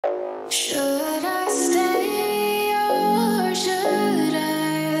Should I stay or should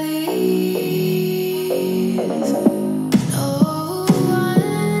I leave? No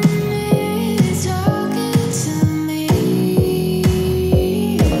one is talking to me.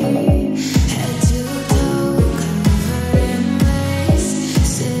 Head to toe, covered in lace,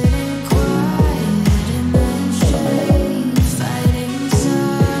 sitting quiet in the shade, fighting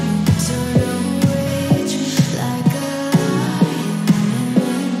sun, eternal rage, like a lion in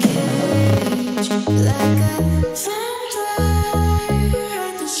a cage, like a